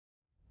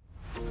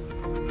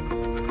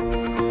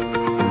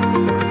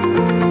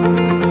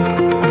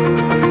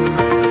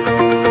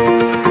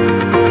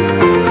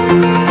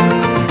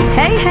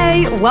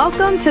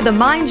Welcome to the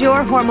Mind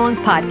Your Hormones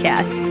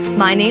podcast.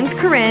 My name's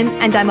Corinne,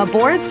 and I'm a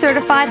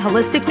board-certified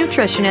holistic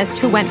nutritionist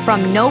who went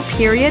from no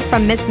period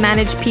from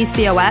mismanaged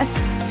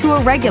PCOS to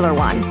a regular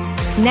one.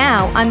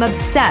 Now I'm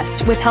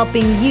obsessed with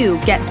helping you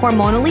get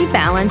hormonally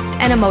balanced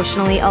and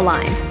emotionally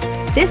aligned.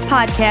 This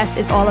podcast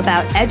is all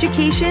about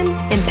education,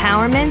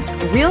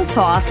 empowerment, real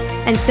talk,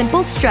 and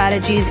simple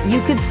strategies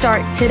you could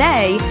start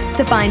today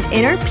to find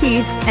inner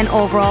peace and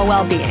overall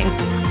well-being.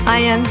 I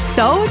am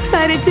so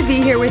excited to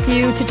be here with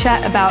you to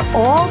chat about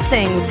all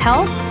things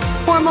health,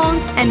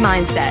 hormones, and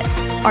mindset.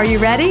 Are you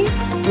ready?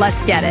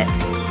 Let's get it.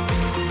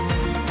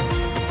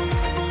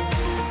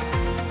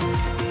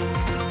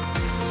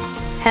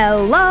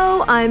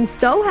 Hello, I'm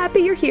so happy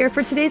you're here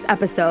for today's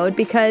episode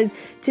because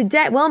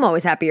today, well, I'm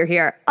always happy you're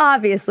here.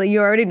 Obviously,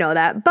 you already know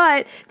that.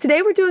 But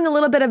today we're doing a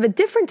little bit of a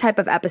different type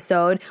of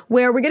episode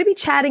where we're going to be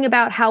chatting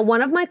about how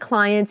one of my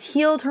clients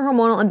healed her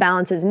hormonal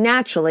imbalances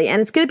naturally.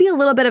 And it's going to be a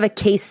little bit of a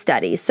case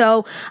study.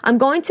 So I'm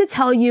going to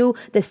tell you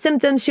the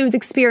symptoms she was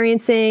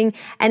experiencing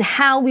and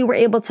how we were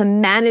able to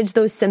manage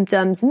those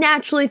symptoms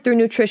naturally through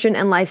nutrition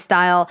and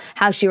lifestyle,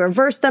 how she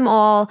reversed them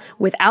all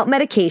without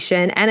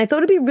medication. And I thought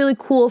it'd be really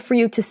cool for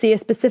you to see a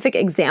specific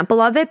example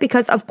of it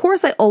because, of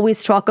course, I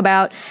always talk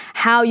about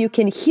how you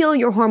can heal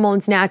your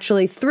hormones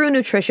naturally through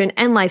nutrition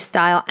and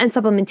lifestyle and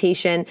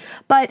supplementation.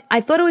 But I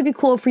thought it would be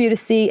cool for you to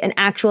see an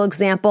actual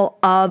example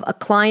of a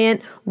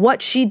client,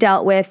 what she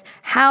dealt with,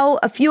 how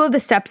a few of the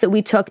steps that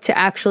we took to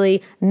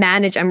actually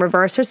manage and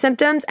reverse her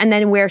symptoms, and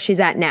then where she's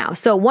at now.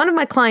 So one of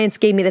my clients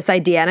gave me this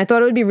idea and I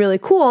thought it would be really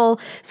cool.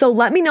 So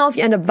let me know if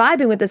you end up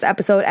vibing with this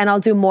episode and I'll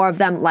do more of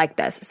them like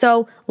this.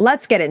 So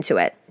let's get into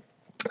it.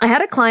 I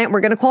had a client,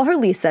 we're going to call her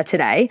Lisa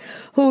today,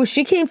 who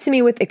she came to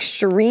me with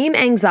extreme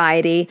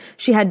anxiety.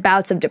 She had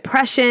bouts of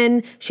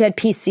depression. She had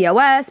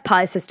PCOS,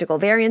 polycystic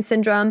ovarian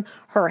syndrome.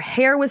 Her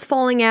hair was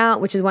falling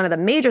out, which is one of the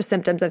major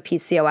symptoms of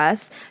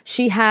PCOS.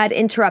 She had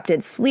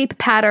interrupted sleep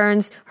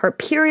patterns. Her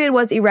period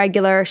was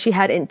irregular. She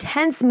had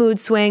intense mood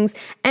swings,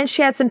 and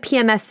she had some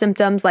PMS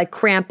symptoms like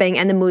cramping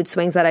and the mood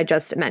swings that I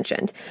just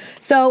mentioned.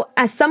 So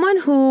as someone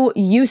who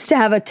used to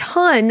have a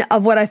ton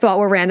of what I thought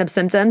were random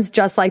symptoms,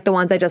 just like the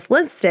ones I just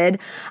listed,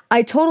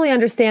 I totally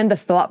understand the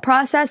thought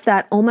process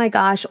that, oh my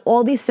gosh,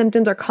 all these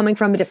symptoms are coming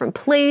from a different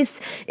place.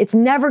 It's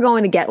never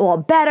going to get all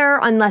better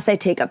unless I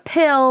take a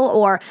pill,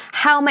 or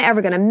how am I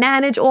ever going to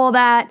manage all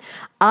that?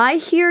 I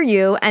hear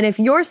you. And if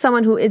you're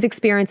someone who is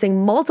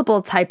experiencing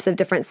multiple types of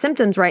different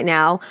symptoms right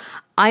now,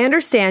 I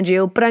understand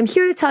you, but I'm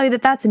here to tell you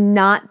that that's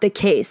not the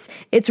case.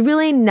 It's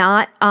really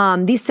not.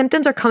 These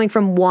symptoms are coming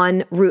from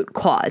one root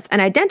cause, and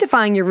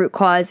identifying your root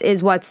cause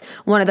is what's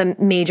one of the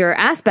major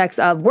aspects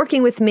of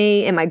working with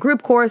me in my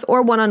group course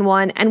or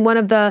one-on-one, and one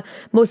of the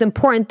most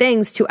important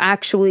things to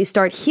actually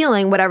start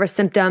healing whatever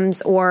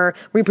symptoms or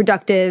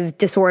reproductive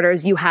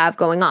disorders you have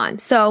going on.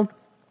 So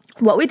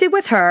what we did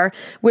with her,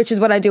 which is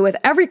what I do with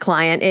every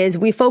client, is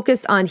we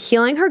focused on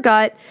healing her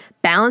gut,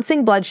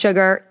 balancing blood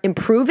sugar,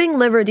 improving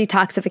liver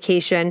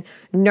detoxification,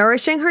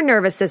 nourishing her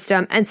nervous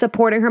system, and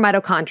supporting her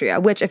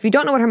mitochondria, which if you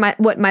don't know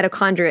what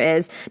mitochondria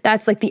is,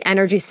 that's like the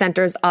energy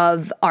centers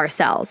of our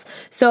cells.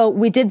 So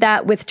we did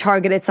that with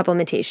targeted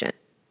supplementation.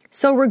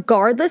 So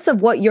regardless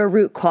of what your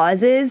root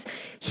cause is,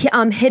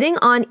 hitting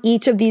on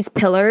each of these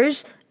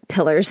pillars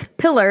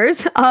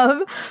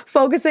of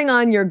focusing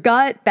on your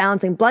gut,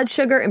 balancing blood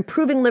sugar,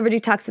 improving liver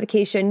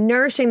detoxification,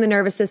 nourishing the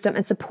nervous system,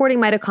 and supporting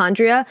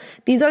mitochondria.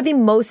 These are the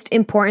most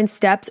important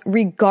steps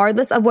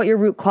regardless of what your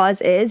root cause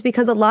is,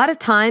 because a lot of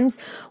times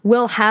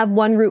we'll have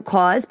one root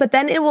cause, but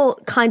then it will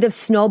kind of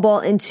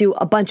snowball into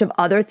a bunch of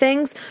other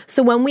things.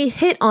 So when we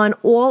hit on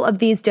all of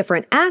these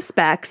different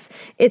aspects,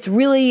 it's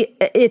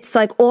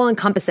like all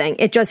encompassing.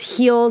 It just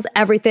heals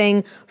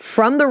everything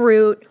from the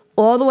root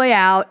all the way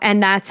out,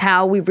 and that's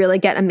how we really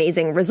get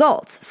amazing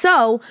results.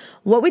 So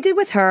what we did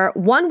with her,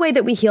 one way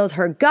that we healed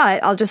her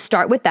gut, I'll just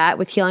start with that,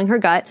 with healing her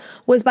gut,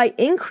 was by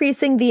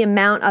increasing the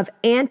amount of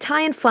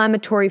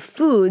anti-inflammatory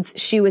foods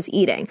she was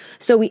eating.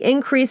 So we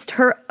increased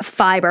her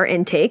fiber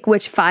intake,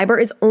 which fiber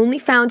is only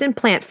found in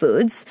plant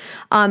foods.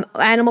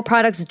 Animal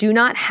products do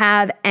not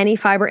have any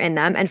fiber in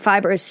them, and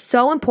fiber is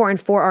so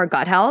important for our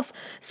gut health.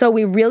 So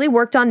we really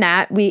worked on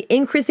that. We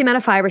increased the amount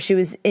of fiber she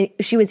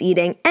was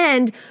eating,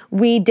 and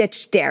we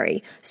ditched dairy.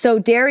 So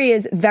dairy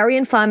is very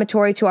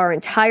inflammatory to our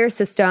entire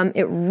system.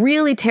 It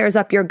really tears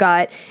up your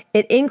gut.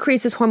 It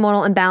increases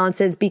hormonal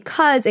imbalances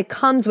because it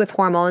comes with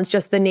hormones,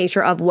 just the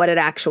nature of what it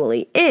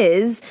actually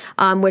is,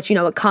 which,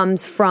 it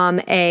comes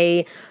from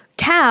a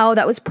cow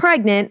that was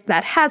pregnant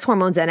that has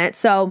hormones in it.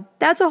 So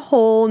that's a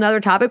whole nother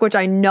topic, which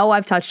I know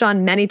I've touched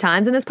on many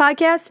times in this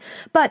podcast,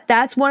 but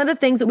that's one of the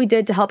things that we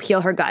did to help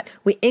heal her gut.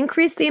 We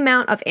increased the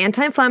amount of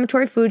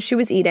anti-inflammatory foods she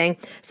was eating,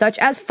 such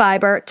as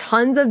fiber,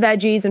 tons of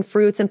veggies and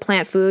fruits and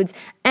plant foods,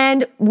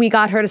 and we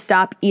got her to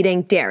stop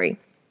eating dairy.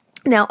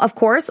 Now, of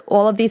course,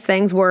 all of these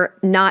things were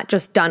not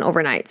just done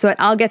overnight. So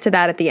I'll get to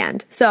that at the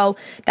end. So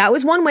that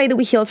was one way that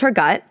we healed her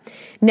gut.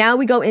 Now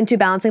we go into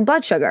balancing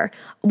blood sugar.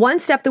 One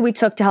step that we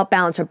took to help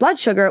balance her blood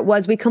sugar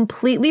was we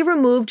completely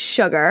removed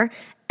sugar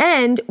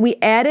And we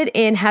added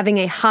in having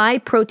a high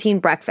protein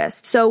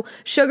breakfast. So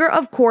sugar,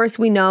 of course,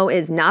 we know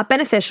is not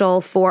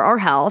beneficial for our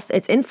health.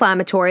 It's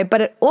inflammatory, but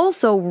it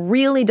also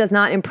really does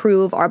not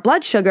improve our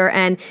blood sugar.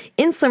 And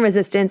insulin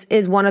resistance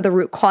is one of the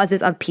root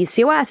causes of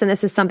PCOS. And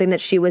this is something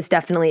that she was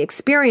definitely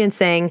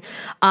experiencing.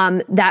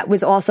 That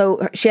was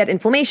also, she had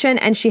inflammation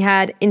and she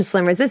had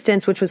insulin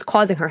resistance, which was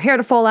causing her hair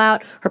to fall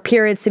out, her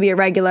periods to be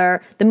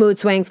irregular, the mood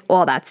swings,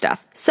 all that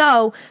stuff.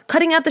 So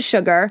cutting out the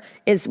sugar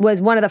was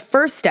one of the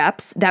first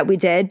steps that we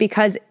did,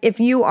 because if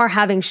you are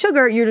having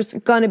sugar, you're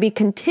just going to be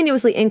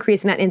continuously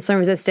increasing that insulin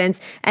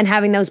resistance and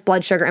having those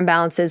blood sugar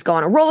imbalances go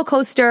on a roller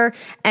coaster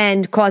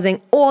and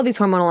causing all these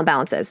hormonal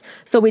imbalances.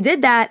 So we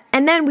did that.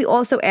 And then we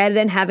also added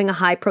in having a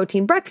high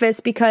protein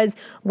breakfast, because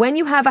when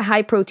you have a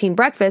high protein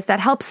breakfast, that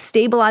helps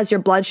stabilize your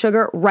blood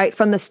sugar right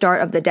from the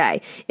start of the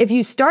day. If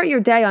you start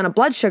your day on a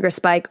blood sugar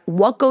spike,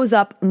 what goes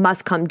up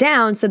must come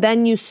down. So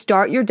then you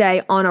start your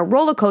day on a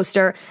roller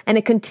coaster and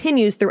it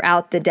continues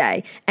throughout the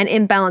day. And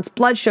imbalanced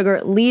blood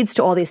sugar leads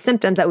to all these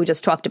symptoms that we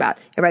just talked about: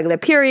 irregular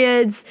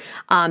periods,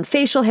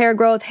 facial hair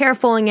growth, hair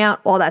falling out,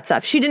 all that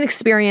stuff. She didn't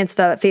experience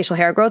the facial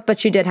hair growth, but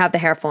she did have the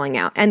hair falling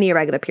out and the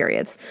irregular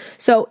periods.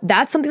 So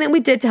that's something that we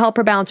did to help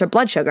her balance her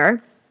blood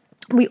sugar.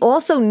 We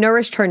also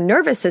nourished her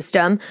nervous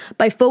system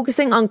by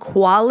focusing on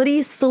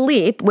quality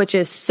sleep, which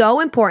is so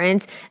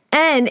important,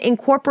 and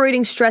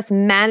incorporating stress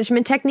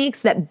management techniques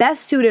that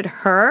best suited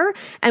her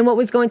and what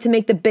was going to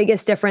make the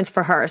biggest difference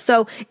for her.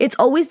 So it's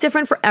always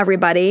different for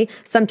everybody.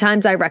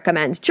 Sometimes I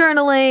recommend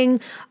journaling.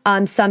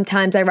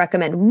 Sometimes I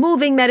recommend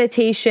moving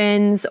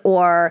meditations,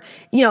 or,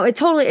 it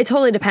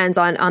totally depends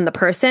on the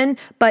person.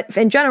 But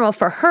in general,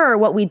 for her,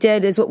 what we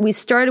did is we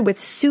started with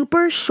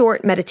super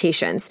short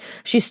meditations.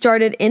 She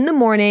started in the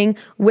morning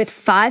with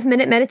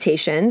 5-minute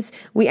meditations.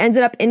 We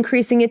ended up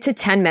increasing it to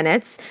 10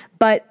 minutes.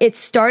 But it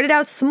started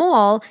out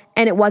small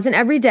and it wasn't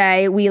every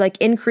day. We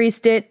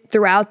increased it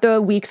throughout the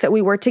weeks that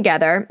we were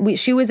together.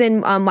 She was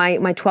in my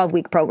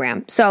 12-week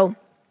program. So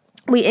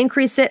we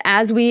increased it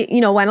as we,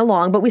 went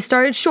along, but we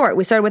started short.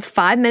 We started with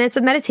 5 minutes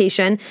of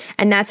meditation,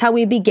 and that's how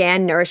we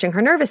began nourishing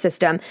her nervous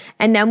system.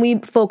 And then we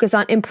focus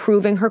on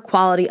improving her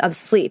quality of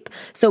sleep.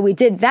 So we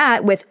did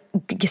that with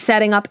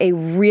setting up a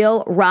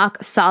real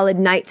rock solid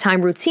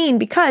nighttime routine,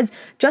 because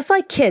just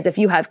like kids, if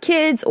you have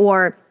kids,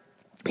 or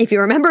if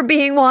you remember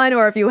being one,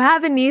 or if you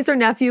have a niece or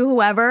nephew,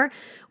 whoever,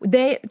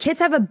 kids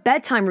have a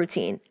bedtime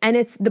routine. And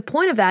it's the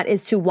point of that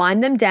is to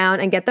wind them down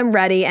and get them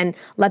ready and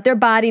let their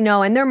body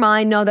know and their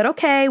mind know that,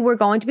 okay, we're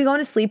going to be going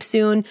to sleep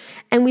soon.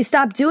 And we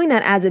stop doing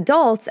that as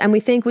adults, and we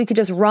think we could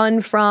just run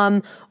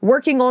from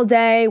working all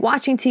day,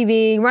 watching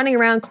TV, running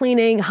around,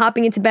 cleaning,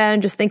 hopping into bed,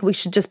 and just think we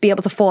should just be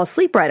able to fall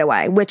asleep right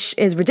away, which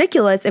is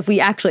ridiculous if we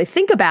actually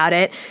think about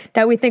it,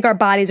 that we think our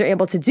bodies are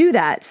able to do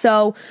that.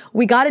 So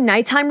we got a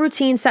nighttime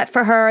routine set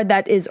for her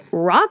that is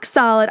rock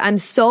solid. I'm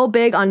so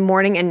big on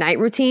morning and night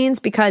routines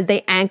because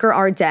they anchor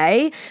our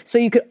day. So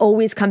you could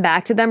always come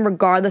back to them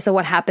regardless of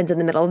what happens in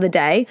the middle of the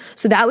day.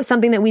 So that was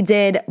something that we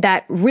did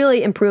that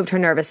really improved her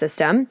nervous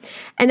system.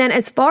 And then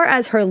as far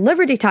as her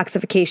liver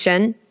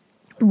detoxification,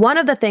 one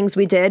of the things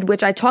we did,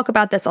 which I talk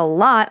about this a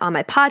lot on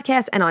my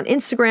podcast and on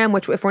Instagram,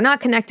 which if we're not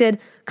connected,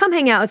 come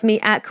hang out with me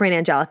at Corinne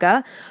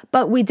Angelica.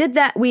 But we did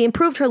that. We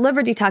improved her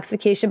liver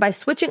detoxification by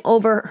switching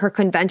over her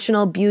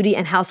conventional beauty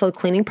and household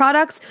cleaning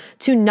products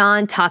to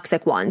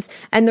non-toxic ones.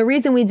 And the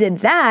reason we did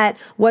that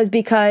was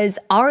because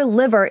our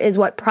liver is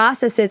what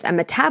processes and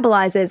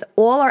metabolizes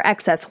all our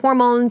excess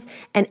hormones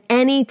and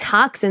any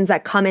toxins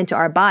that come into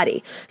our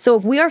body. So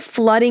if we are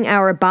flooding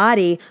our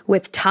body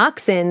with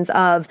toxins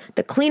of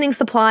the cleaning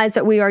supplies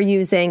that we are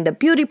using, the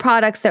beauty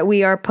products that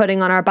we are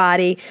putting on our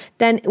body,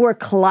 then we're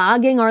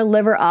clogging our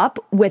liver up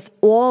with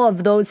all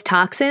of those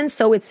toxins.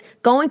 So it's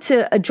going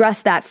to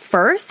address that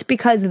first,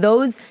 because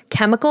those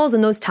chemicals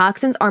and those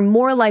toxins are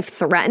more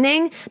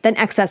life-threatening than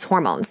excess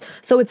hormones.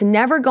 So it's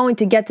never going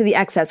to get to the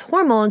excess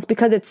hormones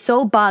because it's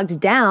so bogged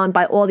down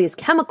by all these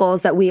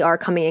chemicals that we are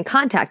coming in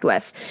contact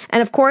with.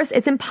 And of course,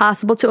 it's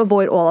impossible to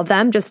avoid all of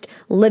them. Just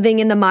living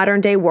in the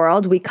modern day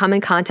world, we come in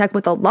contact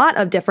with a lot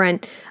of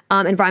different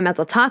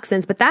environmental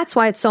toxins, but that's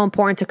why it's so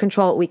important to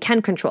control what we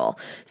can control.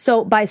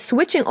 So by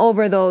switching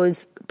over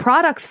those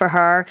products for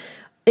her,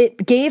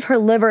 it gave her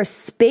liver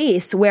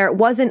space where it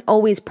wasn't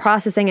always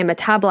processing and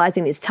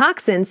metabolizing these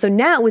toxins. So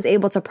now it was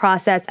able to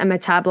process and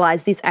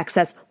metabolize these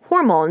excess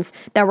hormones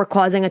that were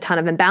causing a ton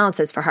of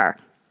imbalances for her.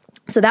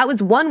 So that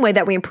was one way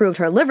that we improved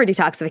her liver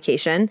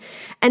detoxification.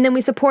 And then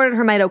we supported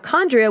her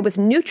mitochondria with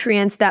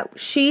nutrients that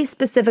she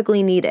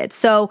specifically needed.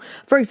 So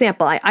for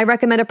example, I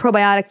recommend a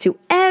probiotic to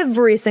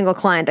every single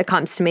client that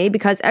comes to me,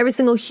 because every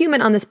single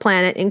human on this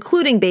planet,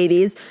 including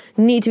babies,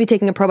 need to be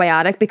taking a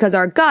probiotic, because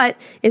our gut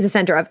is the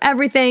center of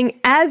everything.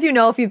 As you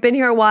know, if you've been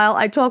here a while,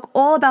 I talk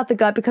all about the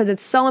gut because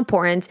it's so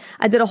important.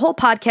 I did a whole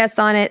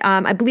podcast on it.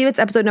 I believe it's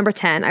episode number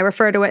 10. I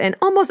refer to it in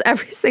almost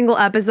every single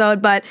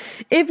episode, but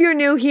if you're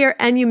new here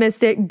and you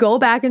missed it, go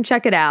back and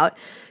check it out.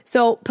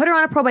 So put her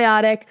on a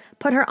probiotic,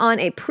 put her on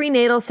a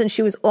prenatal since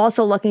she was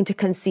also looking to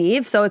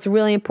conceive. So it's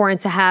really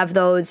important to have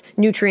those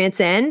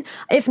nutrients in.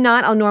 If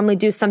not, I'll normally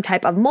do some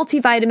type of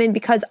multivitamin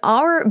because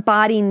our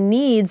body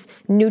needs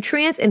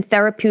nutrients in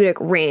therapeutic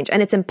range.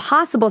 And it's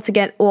impossible to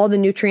get all the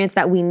nutrients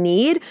that we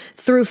need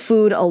through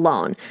food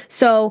alone.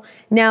 So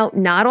now,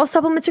 not all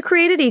supplements are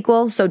created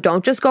equal. So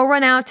don't just go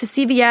run out to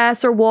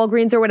CVS or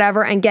Walgreens or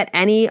whatever and get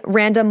any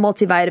random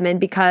multivitamin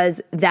because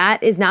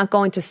that is not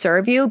going to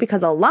serve you,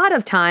 because a lot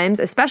of times,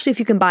 especially if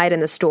you can buy it in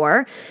the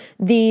store,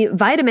 the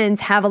vitamins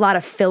have a lot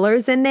of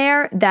fillers in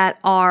there that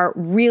are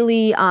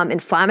really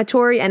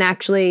inflammatory and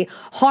actually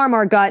harm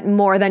our gut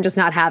more than just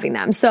not having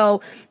them.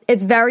 So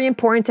it's very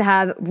important to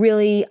have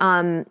really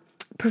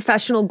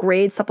professional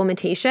grade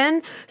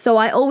supplementation. So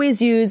I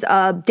always use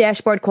a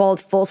dashboard called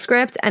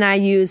Fullscript, and I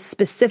use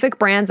specific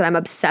brands that I'm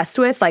obsessed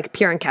with, like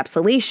Pure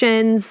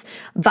Encapsulations,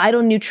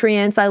 Vital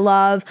Nutrients I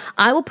love.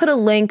 I will put a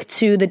link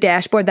to the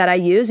dashboard that I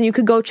use, and you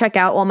could go check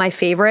out all my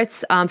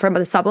favorites from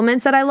the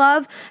supplements that I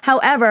love.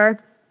 However,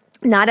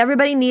 not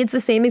everybody needs the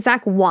same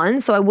exact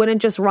one, so I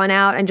wouldn't just run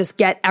out and just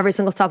get every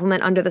single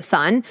supplement under the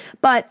sun.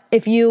 But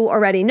if you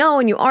already know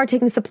and you are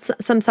taking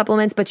some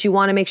supplements, but you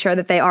want to make sure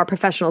that they are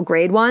professional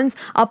grade ones,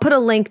 I'll put a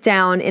link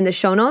down in the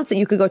show notes that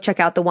you could go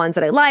check out the ones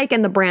that I like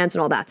and the brands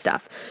and all that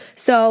stuff.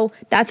 So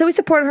that's how we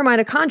supported her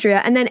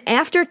mitochondria. And then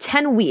after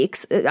 10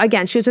 weeks,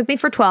 again, she was with me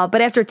for 12,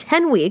 but after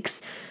 10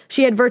 weeks,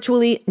 she had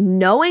virtually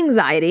no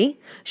anxiety.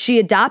 She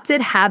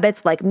adopted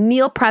habits like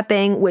meal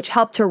prepping, which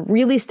helped her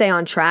really stay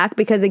on track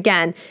because,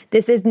 again,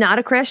 this is not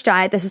a crash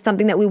diet. This is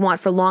something that we want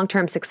for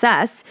long-term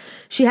success.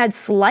 She had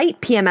slight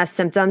PMS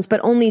symptoms,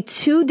 but only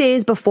 2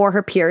 days before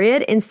her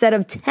period instead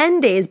of 10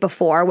 days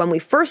before when we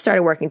first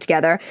started working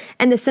together.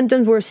 And the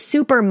symptoms were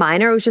super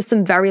minor. It was just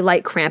some very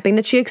light cramping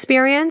that she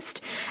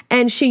experienced.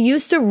 And she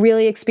used to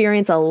really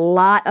experience a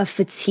lot of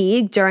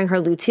fatigue during her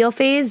luteal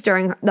phase,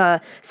 during the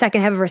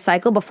second half of her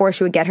cycle before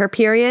she would get her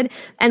period.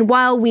 And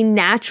while we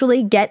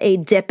naturally get a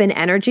dip in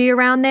energy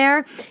around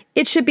there,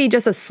 it should be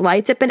just a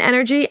slight dip in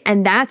energy.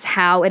 And that's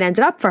how it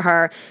ended up for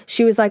her.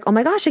 She was like, oh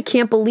my gosh, I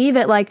can't believe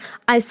it. Like,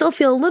 I still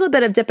feel a little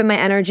bit of dip in my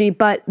energy,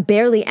 but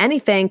barely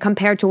anything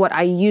compared to what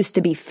I used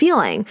to be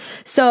feeling.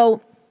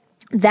 So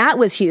that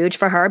was huge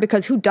for her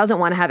because who doesn't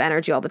want to have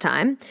energy all the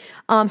time?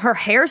 Her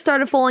hair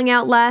started falling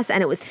out less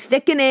and it was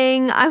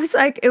thickening. I was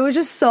like, it was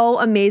just so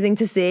amazing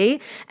to see.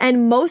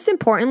 And most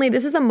importantly,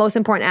 this is the most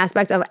important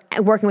aspect of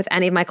working with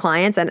any of my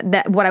clients, and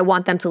that what I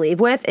want them to leave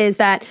with is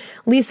that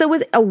Lisa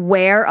was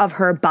aware of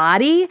her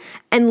body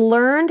and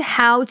learned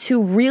how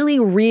to really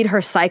read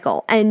her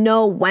cycle and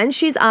know when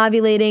she's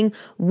ovulating,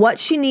 what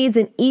she needs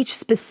in each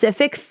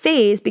specific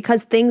phase,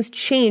 because things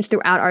change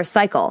throughout our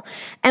cycle.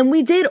 And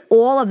we did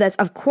all of this.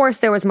 Of course,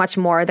 there was much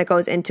more that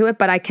goes into it,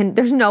 but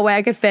there's no way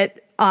I could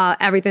fit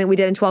everything that we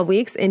did in 12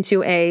 weeks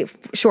into a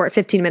short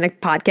 15-minute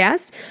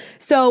podcast.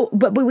 So,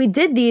 but we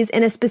did these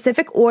in a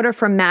specific order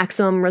for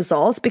maximum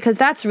results because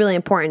that's really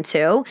important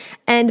too.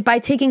 And by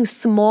taking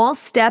small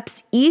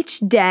steps each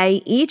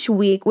day, each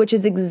week, which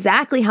is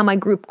exactly how my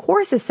group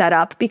course is set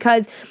up,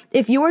 because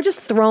if you are just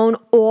thrown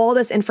all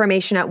this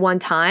information at one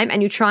time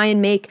and you try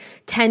and make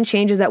 10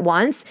 changes at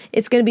once,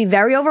 it's going to be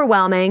very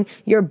overwhelming.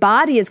 Your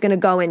body is going to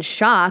go in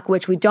shock,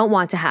 which we don't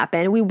want to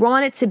happen. We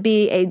want it to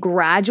be a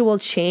gradual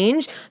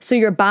change so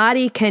your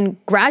body can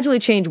gradually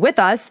change with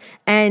us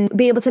and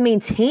be able to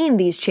maintain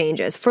these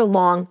changes for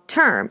long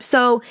term.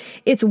 So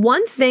it's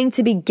one thing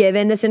to be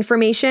given this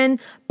information,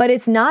 but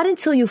it's not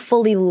until you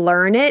fully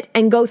learn it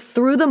and go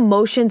through the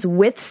motions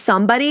with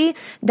somebody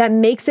that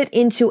makes it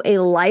into a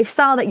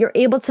lifestyle that you're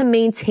able to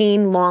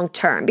maintain long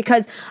term.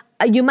 Because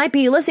you might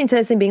be listening to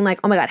this and being like,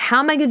 oh my God, how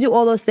am I going to do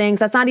all those things?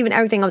 That's not even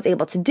everything I was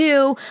able to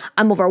do.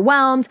 I'm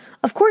overwhelmed.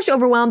 Of course you're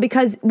overwhelmed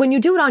because when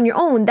you do it on your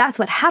own, that's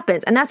what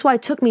happens. And that's why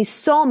it took me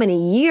so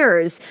many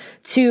years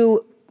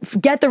to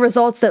get the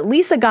results that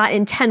Lisa got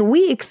in 10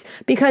 weeks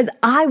because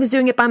I was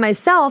doing it by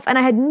myself and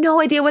I had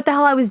no idea what the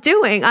hell I was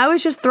doing. I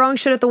was just throwing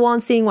shit at the wall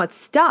and seeing what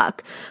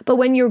stuck. But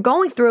when you're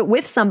going through it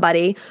with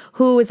somebody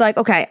who is like,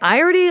 okay, I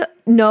already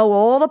know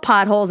all the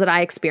potholes that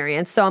I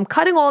experienced, so I'm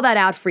cutting all that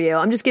out for you.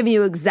 I'm just giving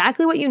you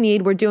exactly what you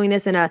need. We're doing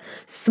this in a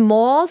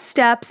small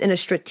steps in a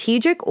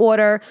strategic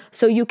order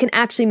so you can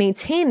actually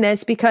maintain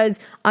this because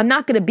I'm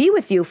not going to be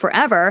with you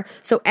forever.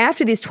 So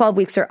after these 12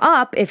 weeks are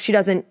up, if she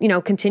doesn't,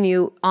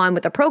 continue on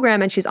with the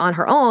program and she's on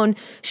her own,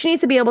 she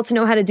needs to be able to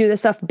know how to do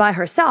this stuff by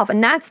herself.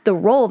 And that's the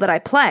role that I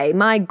play.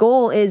 My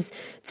goal is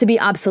to be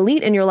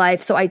obsolete in your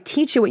life. So I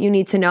teach you what you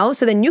need to know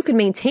so then you can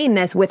maintain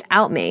this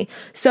without me.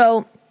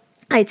 So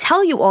I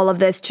tell you all of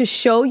this to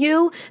show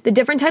you the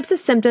different types of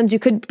symptoms you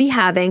could be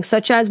having,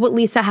 such as what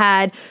Lisa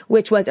had,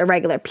 which was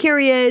irregular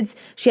periods.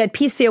 She had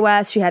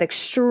PCOS. She had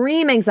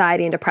extreme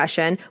anxiety and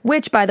depression,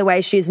 which, by the way,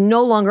 she's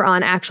no longer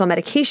on actual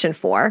medication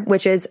for,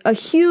 which is a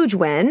huge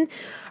win.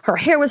 Her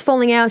hair was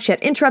falling out. She had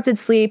interrupted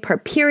sleep. Her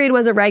period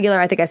was irregular.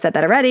 I think I said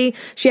that already.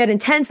 She had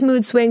intense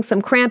mood swings,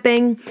 some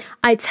cramping.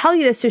 I tell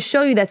you this to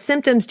show you that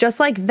symptoms just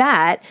like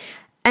that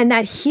and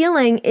that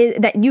healing is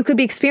that you could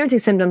be experiencing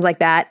symptoms like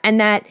that and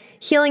that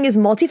healing is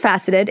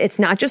multifaceted. It's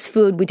not just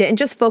food. We didn't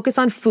just focus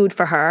on food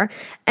for her.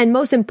 And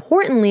most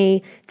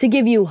importantly, to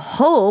give you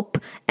hope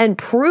and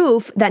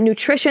proof that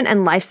nutrition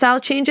and lifestyle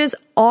changes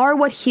are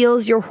what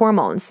heals your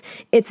hormones.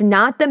 It's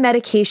not the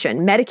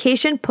medication.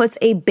 Medication puts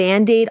a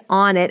Band-Aid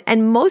on it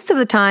and most of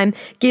the time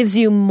gives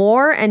you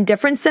more and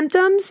different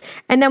symptoms.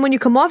 And then when you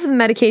come off of the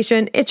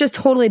medication, it just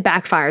totally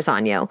backfires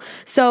on you.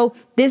 So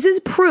this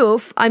is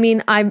proof. I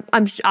mean, I'm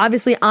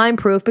obviously I'm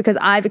proof because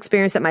I've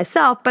experienced it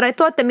myself, but I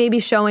thought that maybe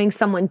showing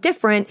someone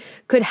different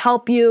could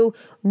help you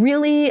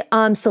really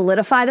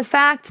solidify the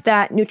fact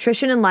that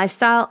nutrition and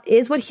lifestyle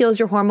is what heals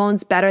your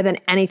hormones better than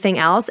anything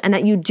else, and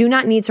that you do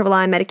not need to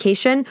rely on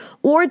medication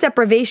or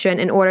deprivation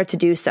in order to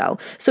do so.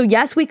 So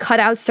yes, we cut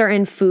out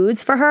certain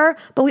foods for her,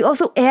 but we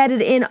also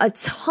added in a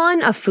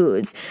ton of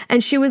foods.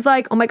 And she was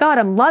like, oh my God,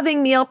 I'm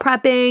loving meal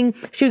prepping.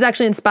 She was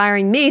actually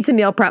inspiring me to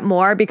meal prep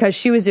more because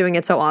she was doing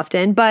it so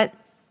often. But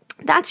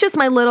that's just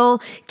my little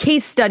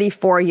case study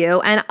for you.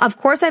 And of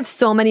course, I have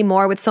so many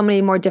more with so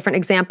many more different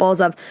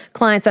examples of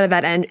clients that have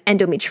had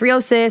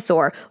endometriosis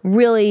or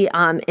really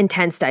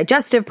intense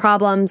digestive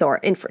problems or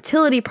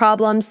infertility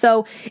problems.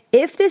 So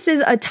if this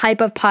is a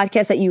type of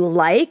podcast that you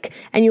like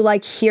and you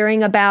like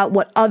hearing about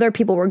what other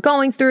people were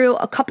going through,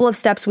 a couple of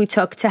steps we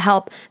took to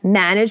help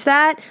manage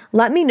that,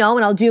 let me know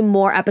and I'll do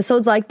more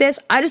episodes like this.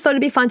 I just thought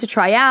it'd be fun to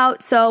try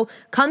out. So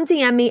come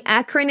DM me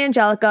at Corinne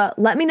Angelica.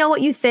 Let me know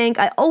what you think.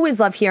 I always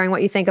love hearing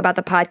what you think about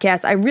the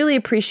podcast. I really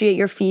appreciate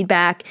your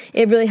feedback.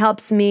 It really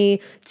helps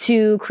me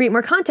to create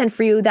more content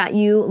for you that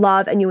you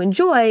love and you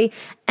enjoy.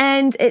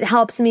 And it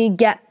helps me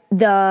get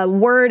the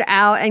word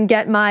out and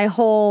get my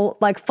whole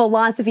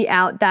philosophy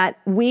out that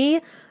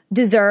we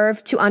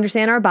deserve to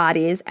understand our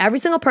bodies. Every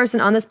single person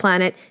on this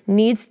planet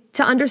needs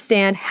to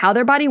understand how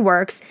their body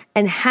works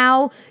and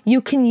how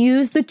you can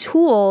use the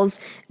tools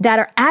that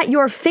are at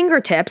your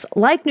fingertips,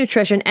 like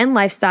nutrition and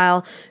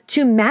lifestyle,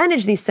 to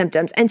manage these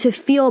symptoms and to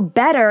feel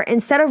better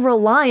instead of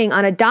relying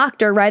on a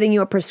doctor writing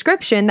you a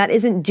prescription that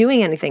isn't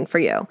doing anything for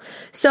you.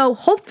 So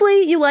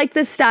hopefully you like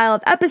this style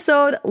of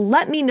episode.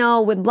 Let me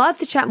know. Would love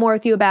to chat more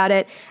with you about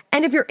it.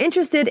 And if you're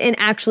interested in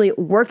actually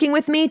working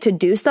with me to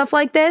do stuff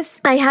like this,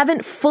 I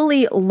haven't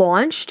fully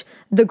launched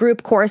the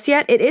group course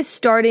yet. It is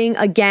starting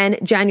again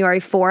January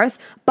 4th,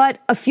 but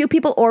a few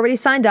people already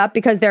signed up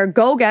because they're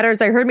go-getters.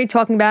 They heard me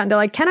talking about it and they're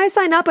like, can I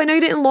sign up? I know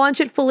you didn't launch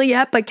it fully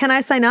yet, but can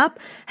I sign up?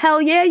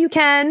 Hell yeah, you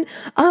can.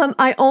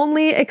 I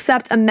only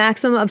accept a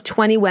maximum of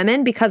 20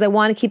 women because I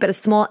want to keep it a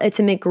small,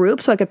 intimate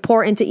group so I could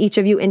pour into each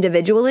of you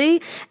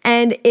individually.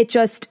 And it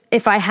just,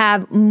 if I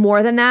have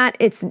more than that,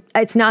 it's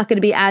not going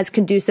to be as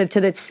conducive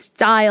to the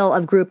style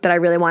of group that I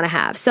really want to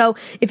have. So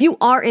if you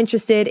are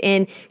interested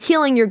in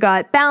healing your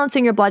gut,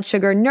 balancing your blood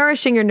sugar,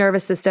 nourishing your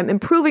nervous system,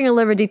 improving your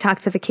liver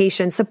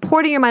detoxification,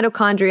 supporting your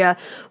mitochondria,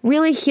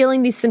 really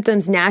healing these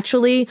symptoms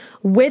naturally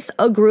with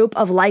a group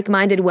of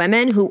like-minded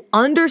women who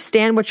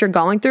understand what you're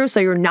going through so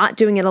you're not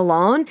doing it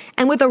alone,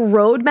 and with a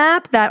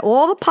roadmap that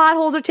all the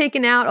potholes are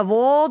taken out of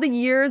all the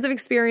years of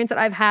experience that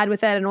I've had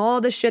with it and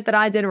all the shit that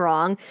I did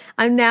wrong.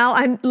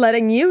 I'm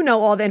letting you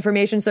know all the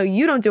information so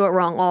you don't do it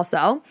wrong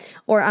also.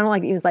 Or I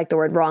don't like the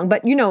word wrong,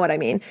 but you know what I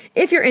mean.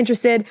 If you're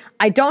interested,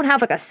 I don't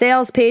have a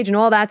sales page and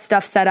all that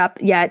stuff set up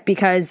yet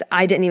because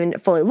I didn't even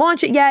fully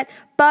launch it yet.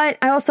 But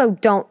I also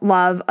don't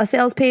love a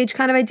sales page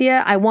kind of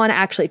idea. I want to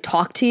actually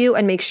talk to you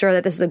and make sure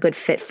that this is a good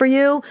fit for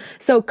you.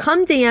 So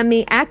come DM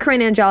me at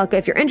Corinne Angelica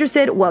if you're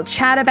interested. We'll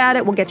chat about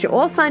it. We'll get you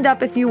all signed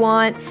up if you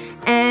want.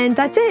 And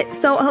that's it.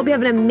 So I hope you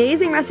have an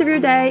amazing rest of your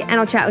day and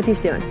I'll chat with you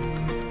soon.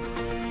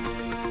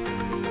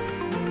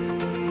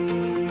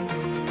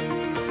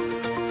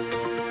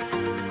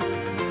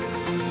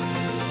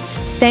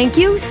 Thank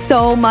you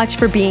so much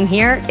for being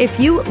here. If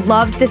you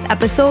loved this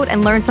episode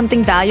and learned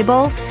something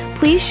valuable,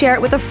 please share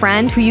it with a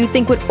friend who you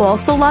think would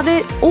also love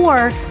it,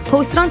 or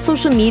post it on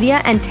social media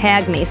and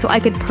tag me so I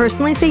could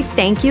personally say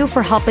thank you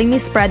for helping me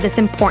spread this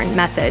important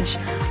message.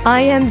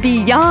 I am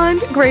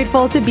beyond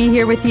grateful to be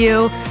here with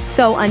you.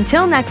 So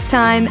until next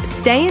time,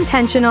 stay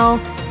intentional,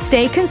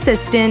 stay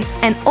consistent,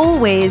 and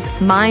always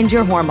mind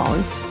your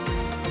hormones.